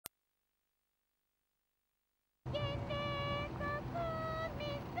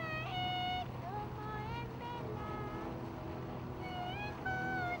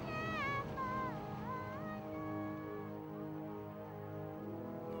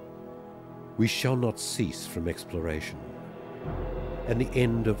We shall not cease from exploration, and the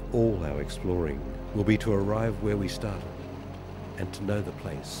end of all our exploring will be to arrive where we started and to know the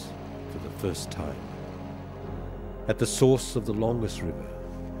place for the first time. At the source of the longest river,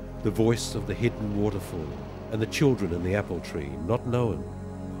 the voice of the hidden waterfall, and the children in the apple tree, not known,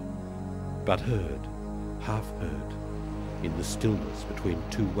 but heard, half heard, in the stillness between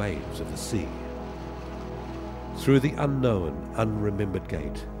two waves of the sea. Through the unknown, unremembered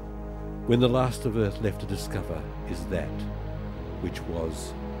gate, when the last of earth left to discover is that which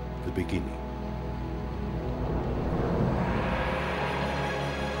was the beginning.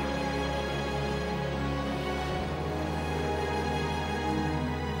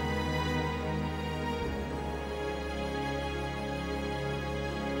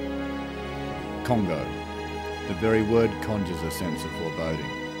 Congo. The very word conjures a sense of foreboding.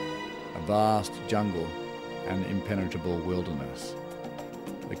 A vast jungle and impenetrable wilderness.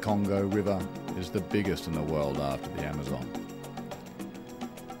 The Congo River is the biggest in the world after the Amazon.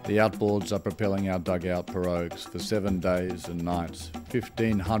 The outboards are propelling our dugout pirogues for 7 days and nights,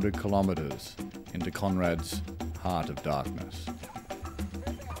 1,500 kilometres into Conrad's heart of darkness.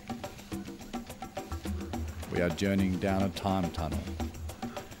 We are journeying down a time tunnel,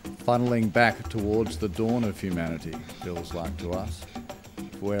 funneling back towards the dawn of humanity, feels like to us,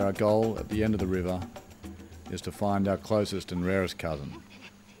 where our goal at the end of the river is to find our closest and rarest cousin,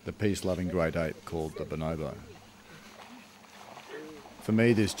 the peace-loving great ape called the bonobo. For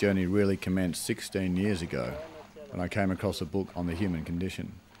me, this journey really commenced 16 years ago when I came across a book on the human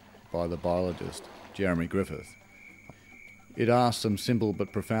condition by the biologist Jeremy Griffith. It asked some simple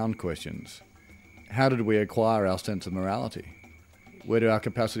but profound questions. How did we acquire our sense of morality? Where do our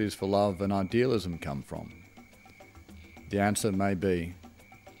capacities for love and idealism come from? The answer may be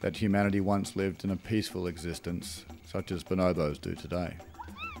that humanity once lived in a peaceful existence, such as bonobos do today.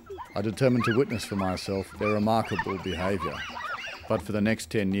 I determined to witness for myself their remarkable behaviour, but for the next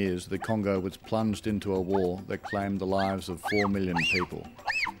 10 years the Congo was plunged into a war that claimed the lives of 4 million people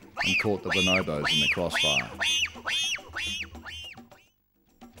and caught the bonobos in the crossfire.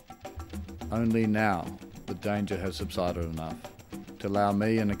 Only now the danger has subsided enough to allow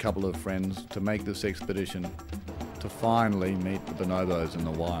me and a couple of friends to make this expedition to finally meet the bonobos in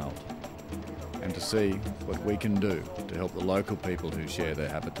the wild and to see what we can do to help the local people who share their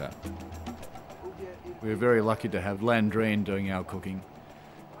habitat. We were very lucky to have Landrine doing our cooking.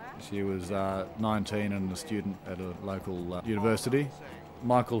 She was 19 and a student at a local university.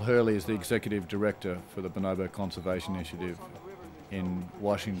 Michael Hurley is the executive director for the Bonobo Conservation Initiative in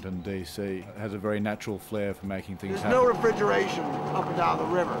Washington, D.C. Has a very natural flair for making things happen. There's no refrigeration up and down the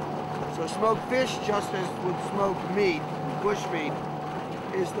river. So smoked fish, just as with smoked meat, bush meat,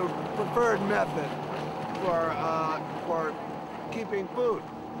 is the preferred method for keeping food.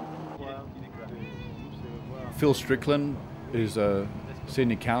 Phil Strickland is a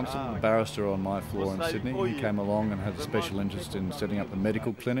senior counsel, a barrister on my floor in Sydney. He came along and had a special interest in setting up a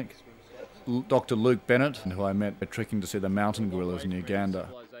medical clinic. Dr. Luke Bennett, who I met trekking to see the mountain gorillas in Uganda.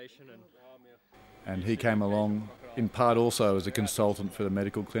 And he came along in part also as a consultant for the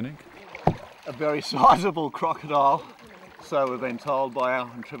medical clinic. A very sizable crocodile, so we've been told by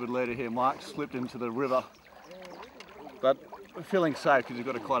our intrepid leader here, Mike, slipped into the river. But we're feeling safe because we've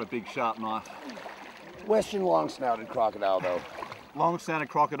got quite a big sharp knife. Western long-snouted crocodile, though. Long-snouted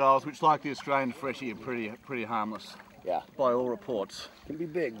crocodiles, which like the Australian freshie, are pretty harmless. Yeah. By all reports. Can be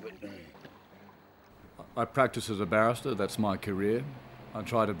big, but... I practice as a barrister, that's my career. I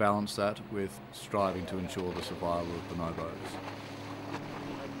try to balance that with striving to ensure the survival of bonobos.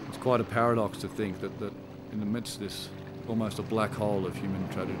 It's quite a paradox to think that in the midst of this almost a black hole of human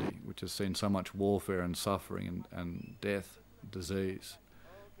tragedy, which has seen so much warfare and suffering and death, disease,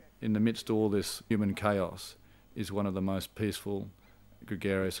 in the midst of all this human chaos is one of the most peaceful,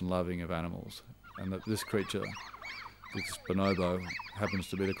 gregarious and loving of animals. And that this creature, this bonobo, happens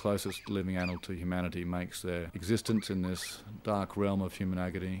to be the closest living animal to humanity, makes their existence in this dark realm of human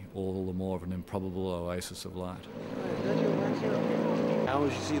agony all the more of an improbable oasis of light. Now,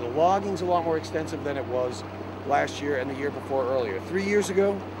 as you see, the logging's a lot more extensive than it was last year and the year before earlier. 3 years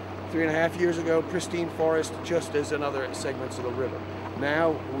ago, 3.5 years ago, pristine forest just as in other segments of the river.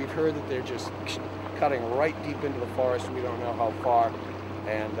 Now, we've heard that they're just cutting right deep into the forest. We don't know how far,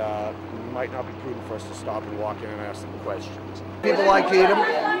 and it might not be prudent for us to stop and walk in and ask them questions. People like to eat them.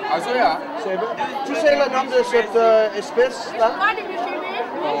 Tu sais le nom de cette espèce là?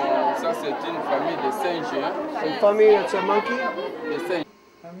 Ça c'est une famille de singes. Une famille, it's a monkey? De singes.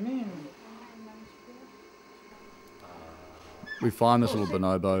 We find this little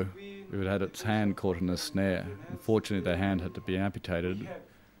bonobo who had its hand caught in a snare. Unfortunately, the hand had to be amputated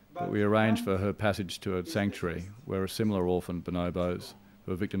But we arranged for her passage to a sanctuary where a similar orphan bonobos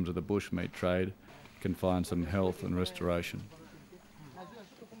who are victims of the bushmeat trade can find some health and restoration.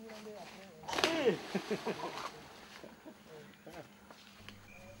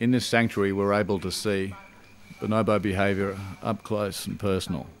 In this sanctuary we're able to see bonobo behaviour up close and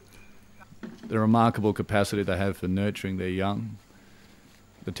personal. The remarkable capacity they have for nurturing their young,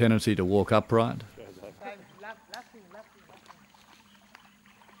 the tendency to walk upright,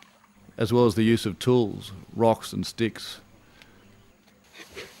 as well as the use of tools, rocks and sticks.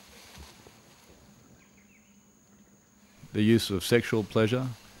 The use of sexual pleasure.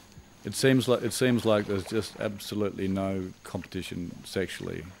 It seems like there's just absolutely no competition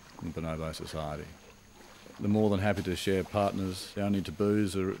sexually in bonobo society. They're more than happy to share partners. The only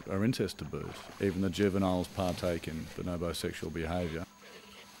taboos are incest taboos. Even the juveniles partake in bonobo sexual behaviour.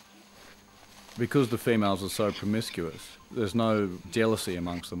 Because the females are so promiscuous, there's no jealousy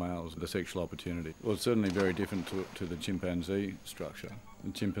amongst the males of the sexual opportunity. Well, it's certainly very different to the chimpanzee structure.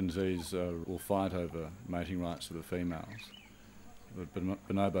 The chimpanzees will fight over mating rights for the females, but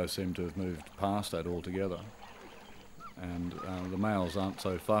bonobos seem to have moved past that altogether. And the males aren't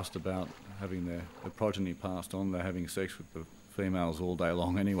so fussed about having their progeny passed on. They're having sex with the females all day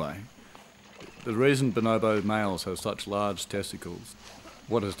long anyway. The reason bonobo males have such large testicles,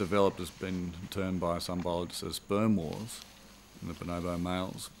 what has developed has been termed by some biologists as sperm wars in the bonobo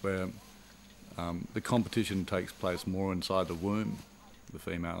males, where the competition takes place more inside the womb of the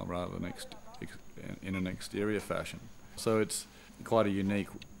female rather than in an exterior fashion. So it's quite a unique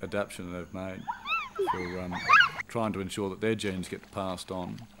adaptation they've made for trying to ensure that their genes get passed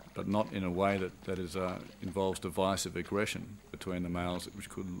on, but not in a way that involves divisive aggression between the males, which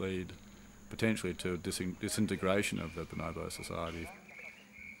could lead potentially to disintegration of the bonobo society.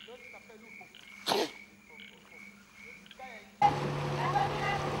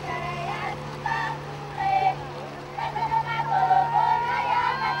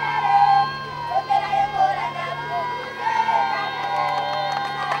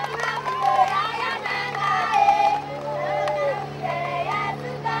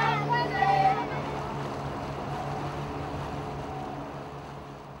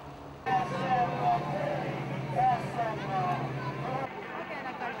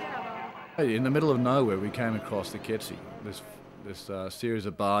 In the middle of nowhere we came across the Ketsi, this series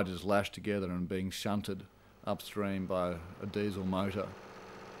of barges lashed together and being shunted upstream by a diesel motor,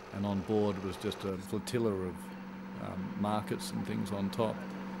 and on board was just a flotilla of markets and things on top.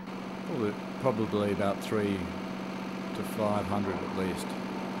 Probably about 300 to 500 at least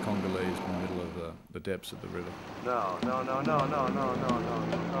Congolese in the middle of the depths of the river. No, not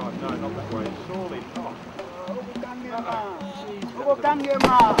that way. Surely not.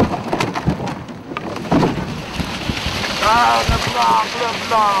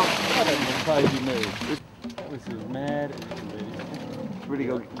 Crazy move. This is mad. Really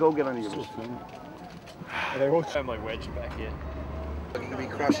go get under your boat. They all turn my wedge back here. Looking to be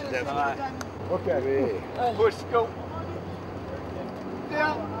crushed to death. Okay. Push, go.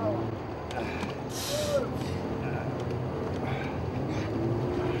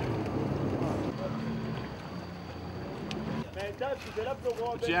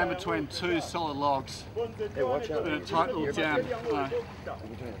 Jam between two solid logs. Hey, watch out. In a tight little jam. No.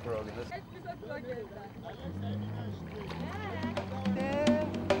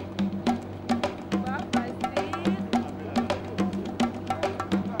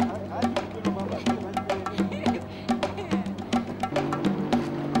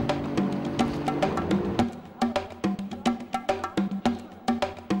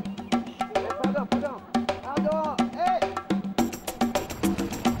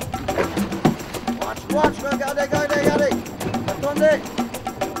 Watch, regardez. Attendez.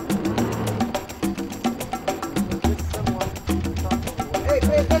 Hey,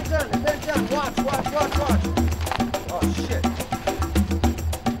 pay attention. Watch. Oh, shit.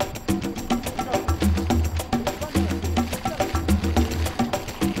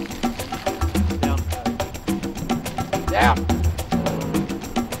 Down.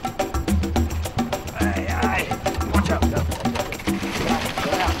 Hey. Watch out.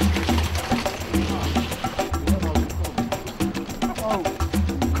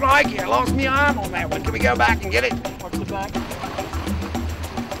 Crikey, I lost my arm on that one. Can we go back and get it? Watch the back.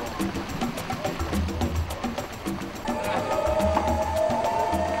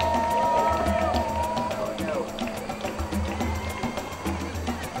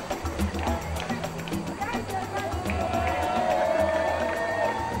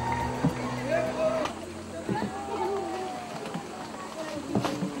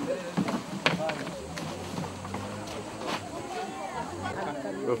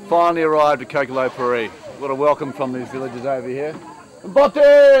 We've finally arrived at Kokolo Peri. What a welcome from these villagers over here. Bote!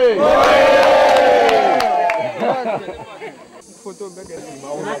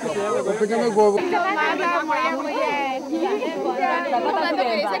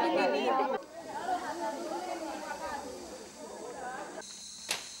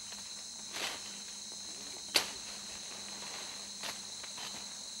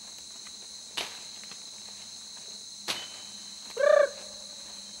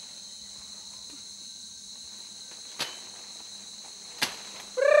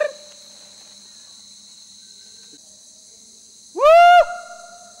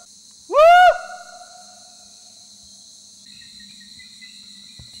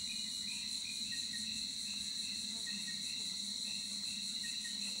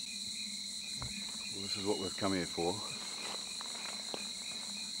 This is what we've come here for.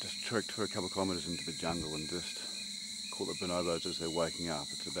 Just trekked for a couple of kilometres into the jungle and just caught the bonobos as they're waking up.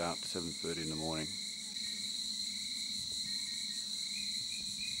 It's about 7:30 in the morning.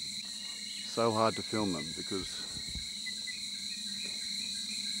 So hard to film them because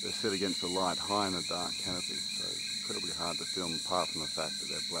they're set against the light high in the dark canopy, so it's incredibly hard to film apart from the fact that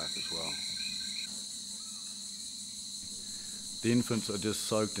they're black as well. The infants are just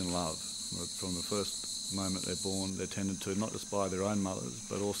soaked in love. From the first moment they're born, they're tended to not just by their own mothers,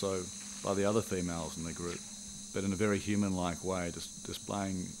 but also by the other females in the group, but in a very human-like way, just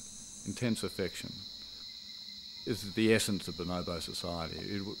displaying intense affection. This is the essence of bonobo society.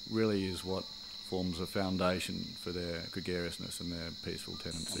 It really is what forms a foundation for their gregariousness and their peaceful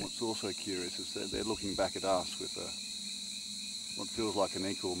tendency. And what's also curious is that they're looking back at us with what feels like an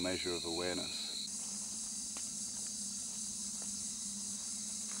equal measure of awareness.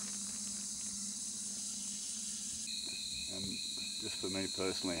 Just for me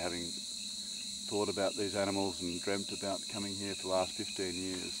personally, having thought about these animals and dreamt about coming here for the last 15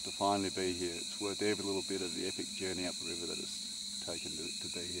 years, to finally be here, it's worth every little bit of the epic journey up the river that it's taken to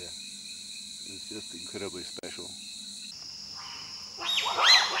be here. It's just incredibly special.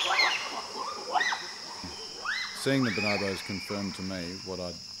 Seeing the bonobos confirmed to me what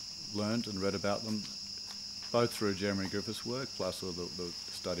I'd learnt and read about them, both through Jeremy Griffith's work, plus all the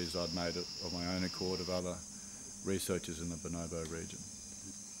studies I'd made of my own accord of other researchers in the bonobo region.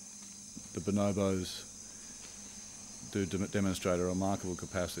 The bonobos do demonstrate a remarkable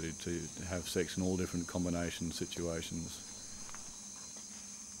capacity to have sex in all different combination situations.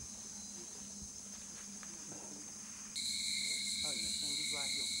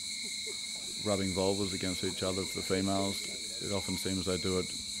 Rubbing vulvas against each other for the females, it often seems they do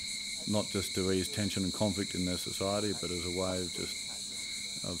it not just to ease tension and conflict in their society, but as a way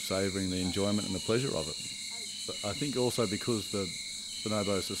of savouring the enjoyment and the pleasure of it. But I think also because the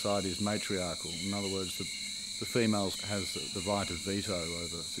bonobo society is matriarchal, in other words, the females has the right of veto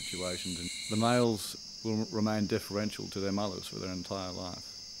over situations, and the males will remain deferential to their mothers for their entire life.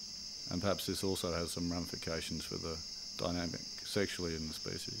 And perhaps this also has some ramifications for the dynamic sexually in the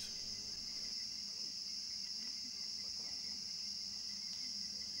species.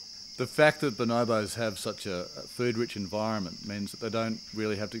 The fact that bonobos have such a food-rich environment means that they don't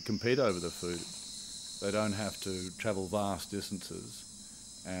really have to compete over the food. They don't have to travel vast distances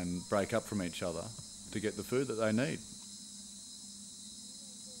and break up from each other to get the food that they need.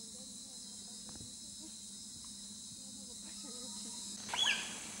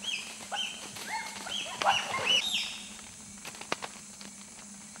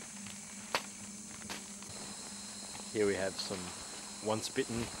 Here we have some once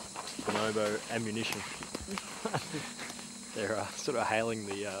bitten bonobo ammunition. They're sort of hailing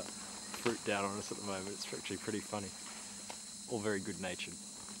the fruit down on us at the moment. It's actually pretty funny. All very good-natured.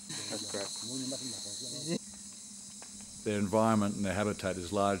 That's great. Their environment and their habitat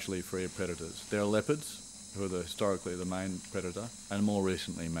is largely free of predators. There are leopards, who are historically the main predator, and more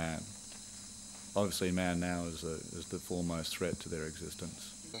recently man. Obviously man now is the foremost threat to their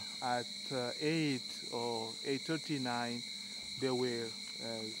existence. At 8 or 8:39, they will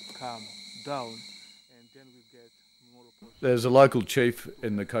come down, and then we get more opportunity. There's a local chief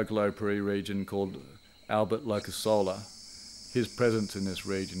in the Kokolo Peri region called Albert Locasola. His presence in this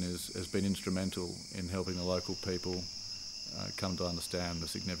region has been instrumental in helping the local people come to understand the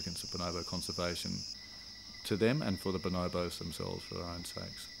significance of bonobo conservation to them and for the bonobos themselves for their own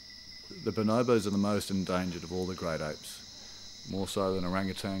sakes. The bonobos are the most endangered of all the great apes, more so than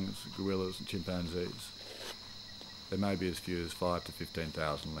orangutans, gorillas and chimpanzees. There may be as few as 5,000 to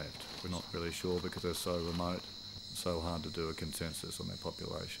 15,000 left. We're not really sure because they're so remote, so hard to do a consensus on their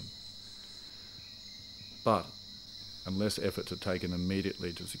population. But unless efforts are taken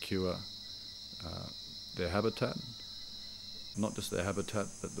immediately to secure their habitat, not just their habitat,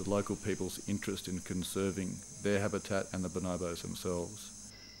 but the local people's interest in conserving their habitat and the bonobos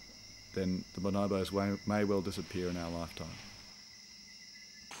themselves, then the bonobos may well disappear in our lifetime.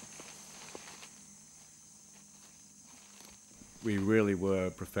 We really were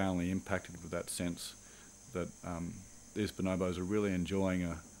profoundly impacted with that sense that these bonobos are really enjoying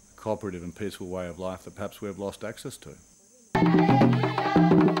a cooperative and peaceful way of life that perhaps we've lost access to.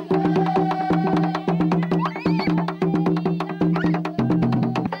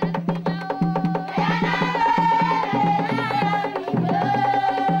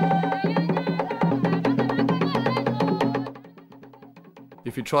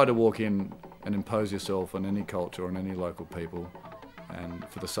 If you try to walk in and impose yourself on any culture, on any local people, and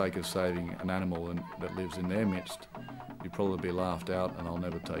for the sake of saving an animal that lives in their midst, you'll probably be laughed out and they'll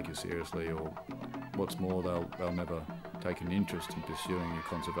never take you seriously, or what's more, they'll never take an interest in pursuing your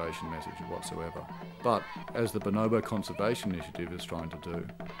conservation message whatsoever. But as the Bonobo Conservation Initiative is trying to do,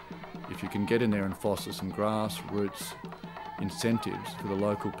 if you can get in there and foster some grassroots incentives for the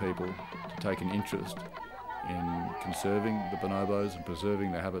local people to take an interest in conserving the bonobos and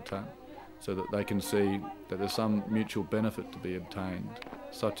preserving their habitat, so that they can see that there's some mutual benefit to be obtained,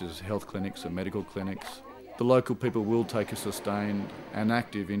 such as health clinics and medical clinics, the local people will take a sustained and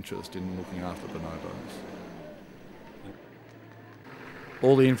active interest in looking after bonobos.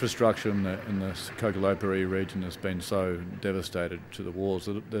 All the infrastructure in the Kokoloperi region has been so devastated to the wars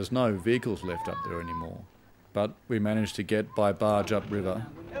that there's no vehicles left up there anymore. But we managed to get by barge upriver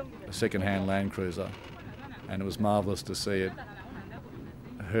a second-hand Land Cruiser, and it was marvellous to see it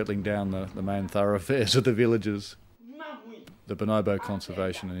hurtling down the main thoroughfares of the villages. The Bonobo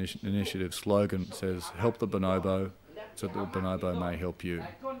Conservation Initiative slogan says, "Help the bonobo so that the bonobo may help you."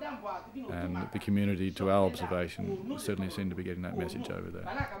 And the community, to our observation, certainly seem to be getting that message over there.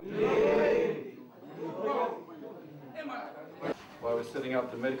 While we're setting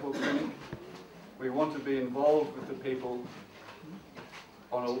up the medical clinic, we want to be involved with the people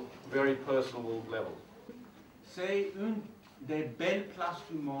on a very personal level. C'est une des belles places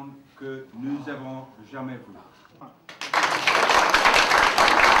du monde que nous avons jamais vues.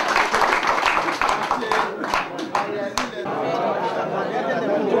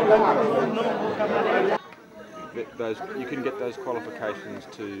 You can get those qualifications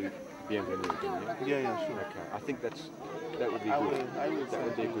to bienvenue, can you? Yeah, sure. Okay, I think that would be good. That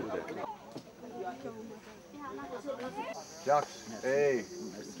would be a good bet. Jacques, hey,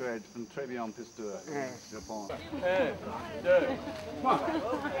 très bien pisteur, je pense. Un, deux, trois.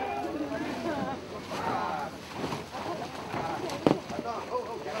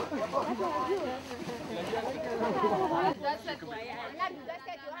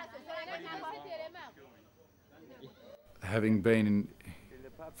 Having been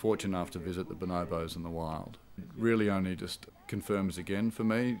fortunate enough to visit the bonobos in the wild, it really only just confirms again for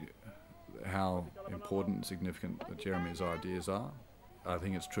me how important and significant that Jeremy's ideas are. I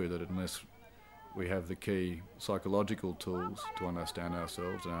think it's true that unless we have the key psychological tools to understand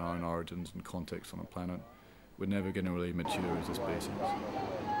ourselves and our own origins and context on the planet, we're never going to really mature as a species.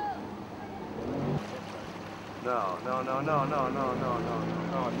 No, not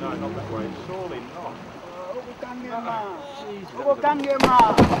that way. Surely not.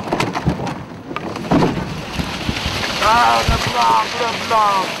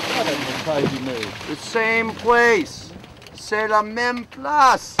 The same place. C'est la même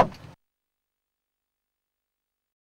place.